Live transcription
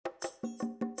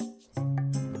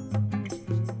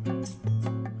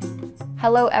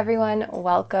Hello everyone,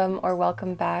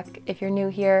 welcome back. If you're new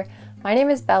here, my name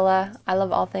is Bella. I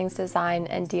love all things design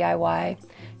and DIY.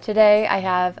 Today I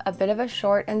have a bit of a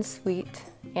short and sweet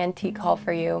antique haul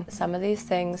for you. Some of these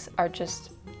things are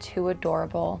just too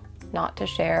adorable not to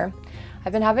share.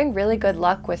 I've been having really good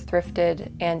luck with thrifted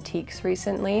antiques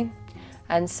recently,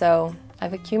 and so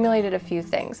I've accumulated a few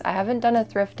things. I haven't done a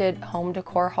thrifted home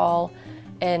decor haul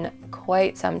in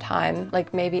quite some time,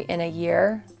 like maybe in a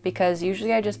year, because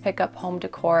usually I just pick up home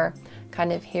decor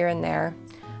kind of here and there.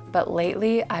 But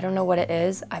lately, I don't know what it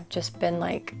is, I've just been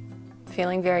like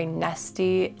feeling very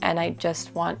nesty and I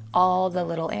just want all the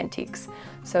little antiques.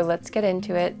 So let's get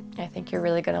into it. I think you're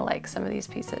really gonna like some of these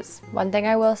pieces. One thing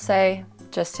I will say,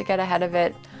 just to get ahead of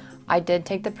it, I did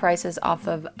take the prices off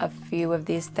of a few of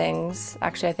these things.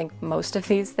 Actually, I think most of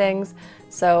these things.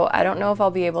 So I don't know if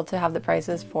I'll be able to have the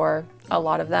prices for a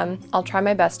lot of them. I'll try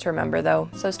my best to remember though.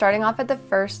 So starting off at the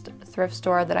first thrift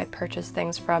store that I purchased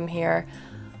things from here,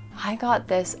 I got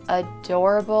this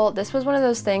adorable, this was one of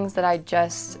those things that I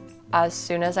just, as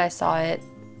soon as I saw it,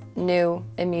 knew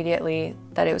immediately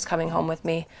that it was coming home with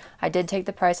me. I did take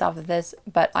the price off of this,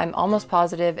 but I'm almost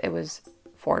positive it was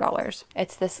 $4.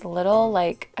 It's this little,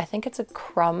 like, I think it's a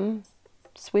crumb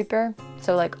sweeper.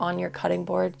 So like on your cutting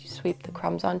board, you sweep the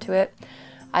crumbs onto it.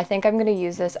 I think I'm gonna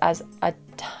use this as a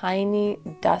tiny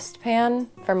dustpan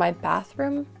for my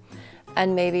bathroom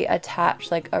and maybe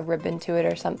attach like a ribbon to it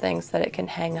or something so that it can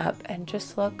hang up and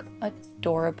just look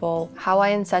adorable. How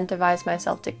I incentivize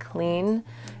myself to clean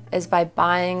is by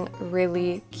buying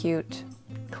really cute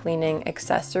cleaning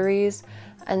accessories.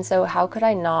 And so how could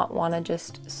I not want to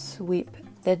just sweep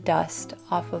the dust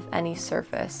off of any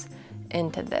surface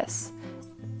into this?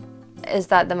 Is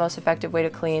that the most effective way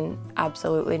to clean?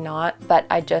 Absolutely not, but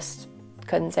I just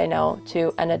couldn't say no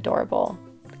to an adorable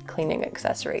cleaning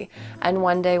accessory. And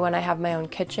one day when I have my own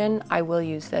kitchen, I will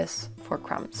use this for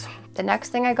crumbs. The next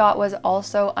thing I got was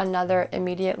also another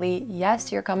immediately,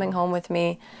 yes, you're coming home with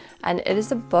me, and it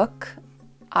is a book.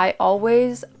 I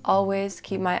always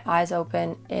keep my eyes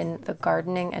open in the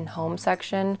gardening and home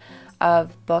section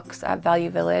of books at Value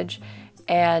Village,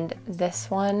 and this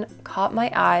one caught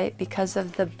my eye because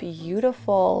of the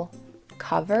beautiful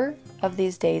cover of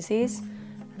these daisies.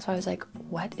 And so I was like,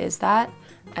 what is that?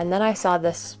 And then I saw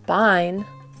the spine,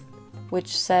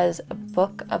 which says a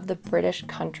book of the British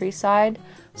countryside.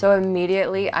 So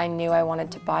immediately I knew I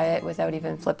wanted to buy it without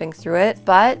even flipping through it.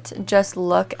 But just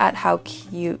look at how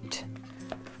cute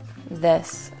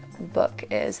this book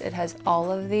is. It has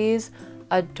all of these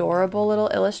adorable little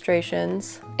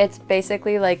illustrations. It's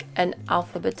basically like an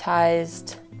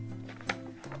alphabetized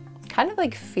kind of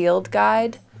like field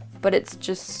guide, but it's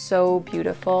just so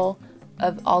beautiful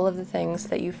of all of the things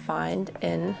that you find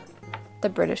in the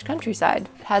British countryside.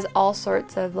 It has all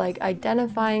sorts of like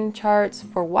identifying charts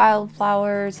for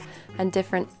wildflowers and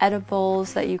different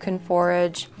edibles that you can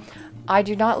forage. I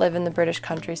do not live in the British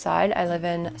countryside. I live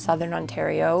in southern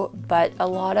Ontario, but a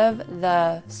lot of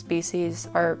the species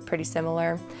are pretty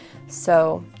similar.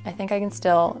 So I think I can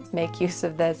still make use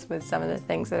of this with some of the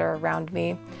things that are around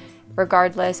me.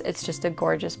 Regardless, it's just a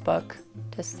gorgeous book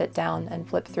to sit down and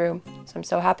flip through. So I'm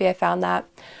so happy I found that.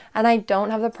 And I don't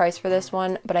have the price for this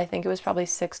one, but I think it was probably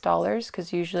 $6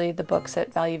 because usually the books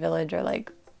at Value Village are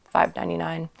like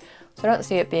 $5.99. So I don't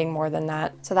see it being more than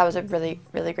that. So that was a really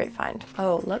great find.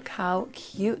 Oh, look how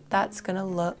cute that's gonna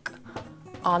look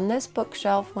on this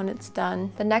bookshelf when it's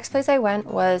done. The next place I went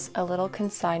was a little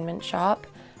consignment shop,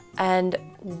 and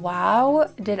wow,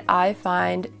 did I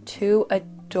find two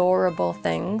adorable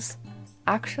things.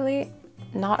 Actually,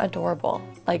 not adorable,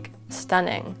 like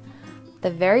stunning.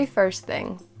 The very first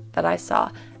thing that I saw,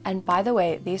 and by the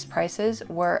way, these prices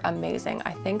were amazing.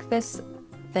 I think this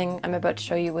thing I'm about to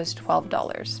show you was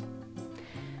 $12.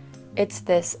 It's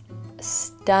this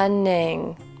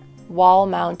stunning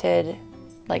wall-mounted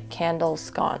like candle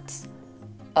sconce.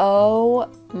 Oh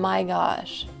my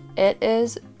gosh, it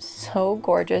is so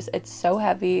gorgeous. It's so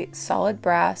heavy, solid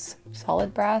brass.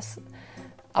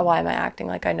 Why am I acting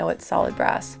like I know it's solid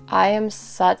brass? I am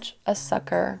such a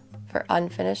sucker for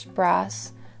unfinished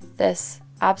brass. This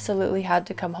absolutely had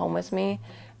to come home with me,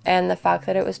 and the fact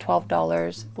that it was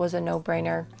 $12 was a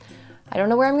no-brainer. I don't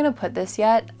know where I'm gonna put this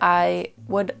yet. I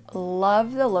would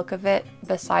love the look of it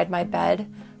beside my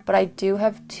bed, but I do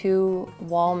have two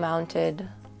wall-mounted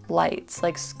lights,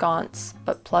 like sconce,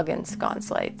 but plug-in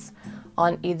sconce lights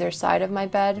on either side of my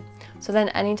bed. So then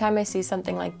anytime I see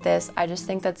something like this, I just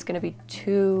think that's gonna be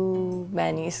too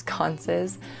many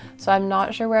sconces. So I'm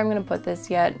not sure where I'm gonna put this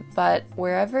yet, but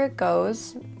wherever it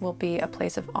goes will be a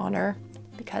place of honor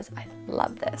because I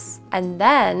love this. And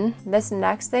then this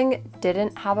next thing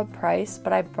didn't have a price,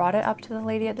 but I brought it up to the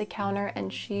lady at the counter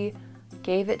and she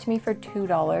gave it to me for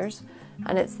 $2.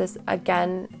 And it's this,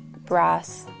 again,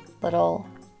 brass little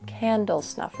candle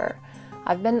snuffer.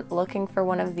 I've been looking for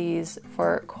one of these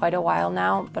for quite a while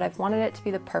now, but I've wanted it to be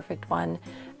the perfect one.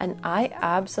 And I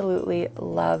absolutely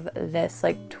love this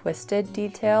like twisted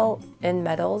detail in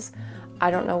metals.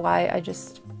 I don't know why, I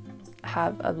just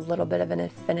have a little bit of an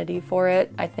affinity for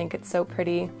it. I think it's so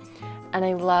pretty. And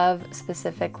I love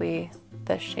specifically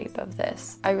the shape of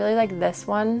this. I really like this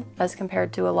one as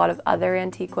compared to a lot of other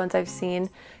antique ones I've seen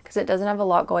because it doesn't have a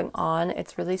lot going on.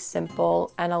 It's really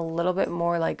simple and a little bit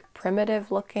more like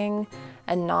primitive looking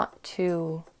and not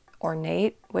too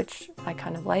ornate, which I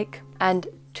kind of like. And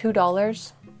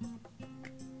 $2,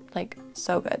 like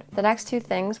so good. The next two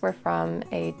things were from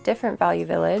a different Value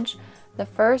Village. The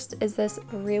first is this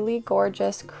really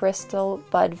gorgeous crystal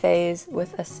bud vase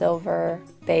with a silver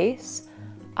base.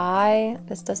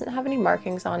 This doesn't have any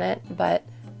markings on it, but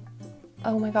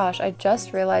oh my gosh, I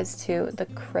just realized too, the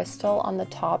crystal on the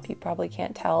top, you probably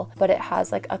can't tell, but it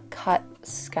has like a cut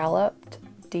scalloped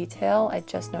detail. I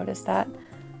just noticed that.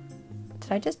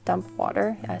 Did I just dump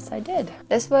water? Yes, I did.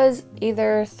 This was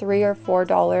either $3 or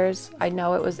 $4. I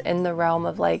know it was in the realm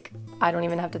of like, I don't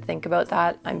even have to think about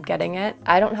that. I'm getting it.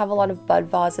 I don't have a lot of bud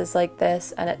vases like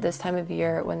this, and at this time of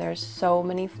year when there's so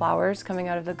many flowers coming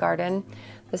out of the garden,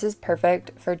 this is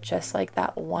perfect for just like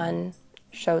that one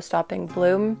show-stopping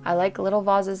bloom. I like little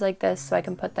vases like this so I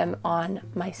can put them on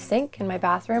my sink in my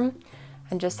bathroom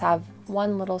and just have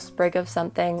one little sprig of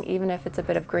something, even if it's a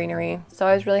bit of greenery. So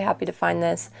I was really happy to find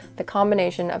this. The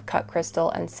combination of cut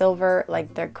crystal and silver,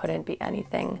 like there couldn't be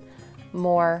anything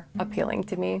more appealing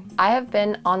to me. I have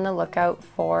been on the lookout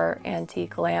for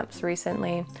antique lamps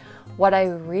recently. What I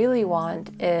really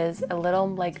want is a little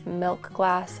like milk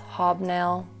glass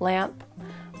hobnail lamp.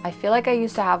 I feel like I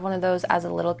used to have one of those as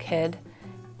a little kid.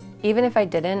 Even if I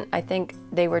didn't, I think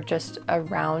they were just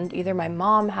around. Either my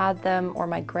mom had them or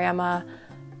my grandma.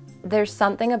 There's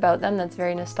something about them that's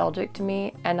very nostalgic to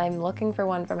me, and I'm looking for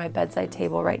one for my bedside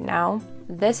table right now.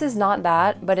 This is not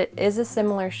that, but it is a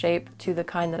similar shape to the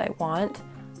kind that I want,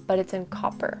 but it's in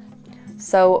copper.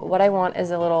 So what I want is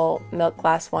a little milk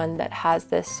glass one that has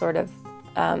this sort of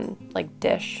like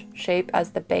dish shape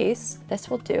as the base. This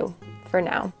will do for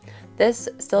now. This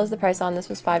still has the price on. This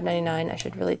was $5.99. I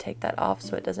should really take that off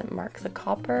so it doesn't mark the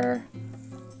copper.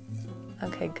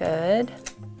 Okay, good.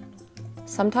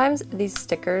 Sometimes these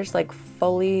stickers like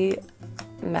fully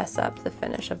mess up the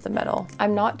finish of the metal.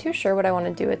 I'm not too sure what I want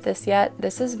to do with this yet.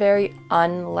 This is very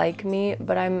unlike me,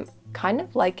 but I'm kind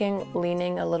of liking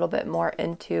leaning a little bit more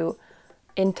into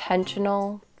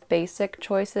intentional basic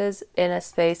choices in a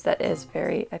space that is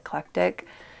very eclectic.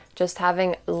 Just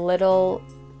having little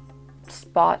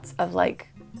spots of like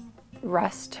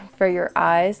rest for your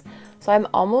eyes. So I'm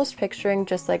almost picturing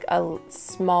just like a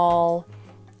small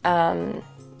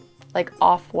like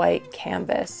off-white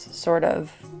canvas sort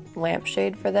of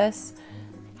lampshade for this.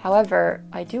 However,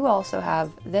 I do also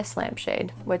have this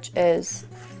lampshade, which is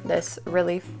this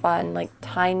really fun like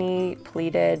tiny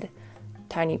pleated,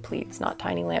 tiny pleats, not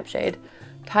tiny lampshade,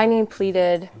 tiny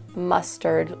pleated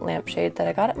mustard lampshade that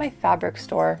I got at my fabric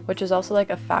store, which is also like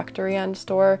a factory owned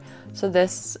store. So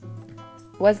this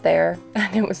was there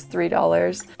and it was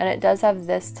 $3, and it does have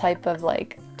this type of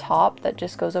like top that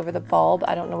just goes over the bulb.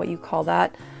 I don't know what you call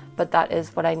that, but that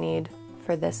is what I need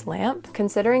for this lamp.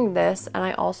 Considering this, and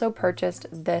I also purchased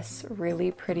this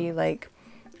really pretty like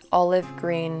olive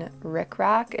green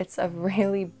rickrack. It's a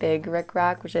really big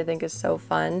rickrack, which I think is so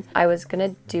fun. I was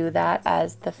gonna do that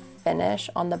as the finish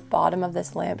on the bottom of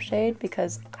this lampshade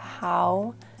because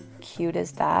how cute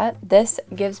is that? This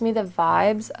gives me the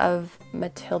vibes of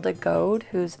Matilda Goad,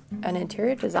 who's an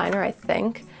interior designer, I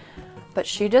think, but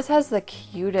she just has the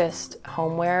cutest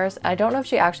homewares. I don't know if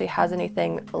she actually has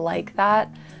anything like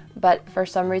that, but for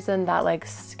some reason that like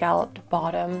scalloped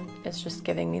bottom is just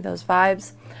giving me those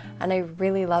vibes, and I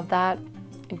really love that.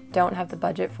 I don't have the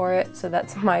budget for it, so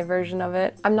that's my version of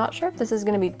it. I'm not sure if this is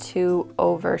gonna be too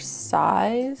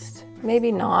oversized.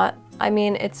 Maybe not. I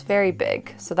mean, it's very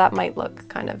big, so that might look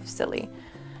kind of silly.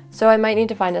 So I might need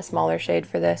to find a smaller shade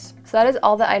for this. So that is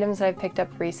all the items that I've picked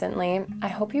up recently. I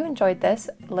hope you enjoyed this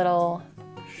little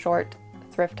short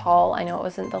thrift haul. I know it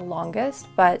wasn't the longest,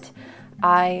 but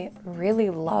I really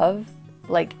love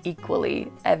like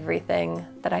equally everything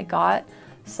that I got.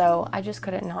 So I just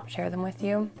couldn't not share them with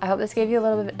you. I hope this gave you a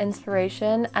little bit of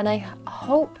inspiration, and I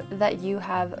hope that you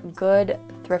have good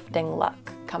thrifting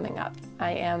luck coming up.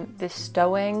 I am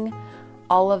bestowing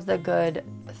all of the good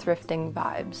thrifting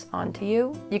vibes onto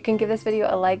you. You can give this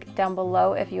video a like down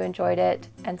below if you enjoyed it,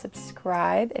 and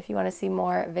subscribe if you want to see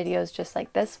more videos just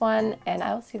like this one, and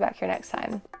I will see you back here next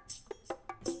time.